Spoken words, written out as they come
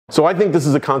So I think this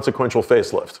is a consequential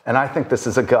facelift. And I think this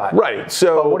is a gut. Right,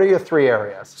 so. But what are your 3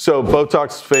 areas? So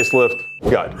Botox, facelift,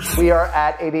 gut. We are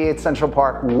at 88 Central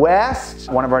Park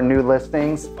West, one of our new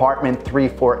listings, apartment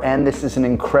 34N. This is an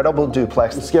incredible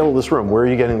duplex. The scale of this room, where are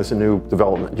you getting this in new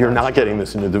development? You're not getting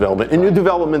this in new development. In new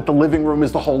development, the living room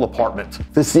is the whole apartment.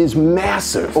 This is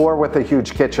massive. Or with a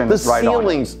huge kitchen The right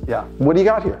ceilings. on it. Yeah. What do you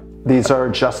got here? These are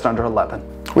just under 11.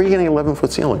 Where are you getting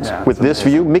 11-foot ceilings? Yeah, with this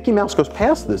amazing. view, Mickey Mouse goes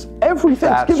past this every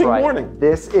Thanksgiving morning.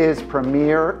 This is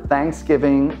premier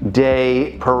Thanksgiving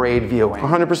Day parade viewing.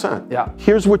 100%. Yeah.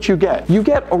 Here's what you get. You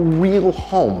get a real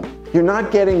home. You're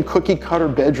not getting cookie cutter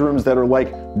bedrooms that are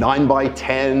like 9 by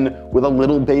 10 with a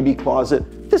little baby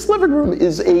closet. This living room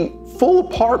is a full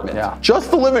apartment. Yeah. Just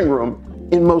the living room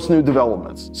in most new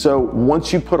developments. So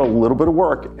once you put a little bit of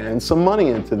work and some money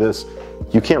into this,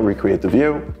 you can't recreate the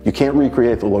view, you can't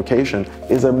recreate the location.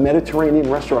 There's a Mediterranean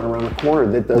restaurant around the corner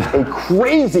that does a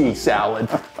crazy salad.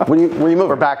 Where are you moving?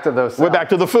 We're back to those. We're back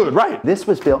to the food, right. This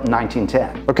was built in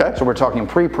 1910. Okay. So we're talking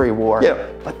pre-war. Yeah.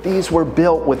 But these were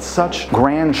built with such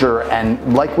grandeur,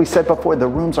 and like we said before, the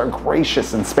rooms are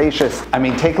gracious and spacious. I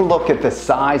mean, take a look at the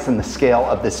size and the scale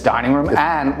of this dining room,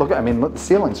 and look, the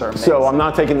ceilings are amazing. So I'm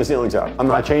not taking the ceilings out. I'm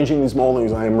not changing these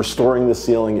moldings. I am restoring the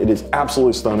ceiling. It is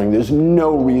absolutely stunning. There's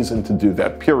no reason to do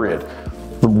that, period.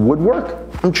 The woodwork,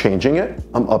 I'm changing it.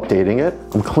 I'm updating it.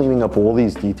 I'm cleaning up all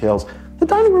these details. The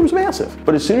dining room's massive.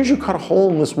 But as soon as you cut a hole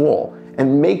in this wall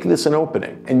and make this an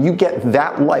opening, and you get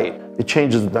that light, it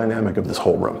changes the dynamic of this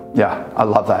whole room. Yeah, I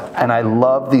love that. And I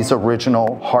love these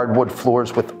original hardwood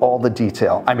floors with all the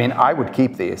detail. I mean, I would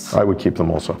keep these. I would keep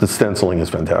them also. The stenciling is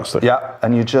fantastic. Yeah,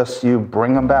 and you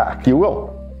bring them back. You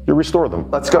will. You restore them.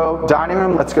 Let's go dining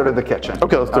room, let's go to the kitchen.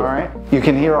 Okay, let's do it. All right? You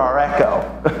can hear our echo.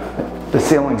 The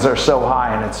ceilings are so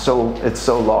high and it's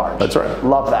so large. That's right.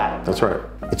 Love that. That's right.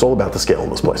 It's all about the scale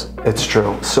in this place. It's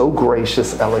true. So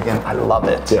gracious, elegant. I love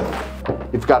it. Yeah.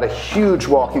 You've got a huge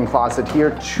walk-in closet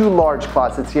here, 2 large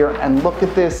closets here, and look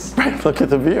at this. Right, look at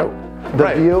the view.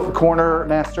 The view, corner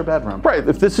master bedroom. Right,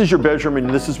 if this is your bedroom and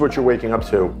this is what you're waking up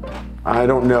to, I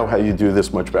don't know how you do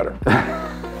this much better.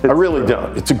 I really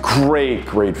don't. It's a great,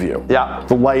 great view. Yeah.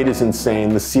 The light is insane.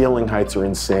 The ceiling heights are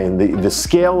insane. The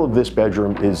scale of this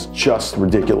bedroom is just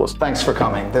ridiculous. Thanks for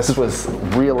coming. This was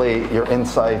really your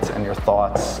insights and your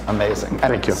thoughts amazing. And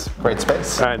Thank you. Great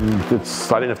space. And I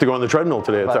didn't have to go on the treadmill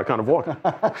today. It's that kind of walk.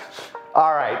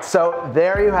 All right, so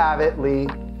there you have it, Lee.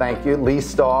 Thank you. Lee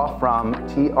Stahl from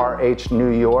TRH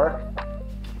New York.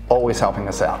 Always helping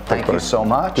us out. Thank you so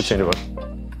much. Good seeing you,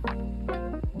 bud.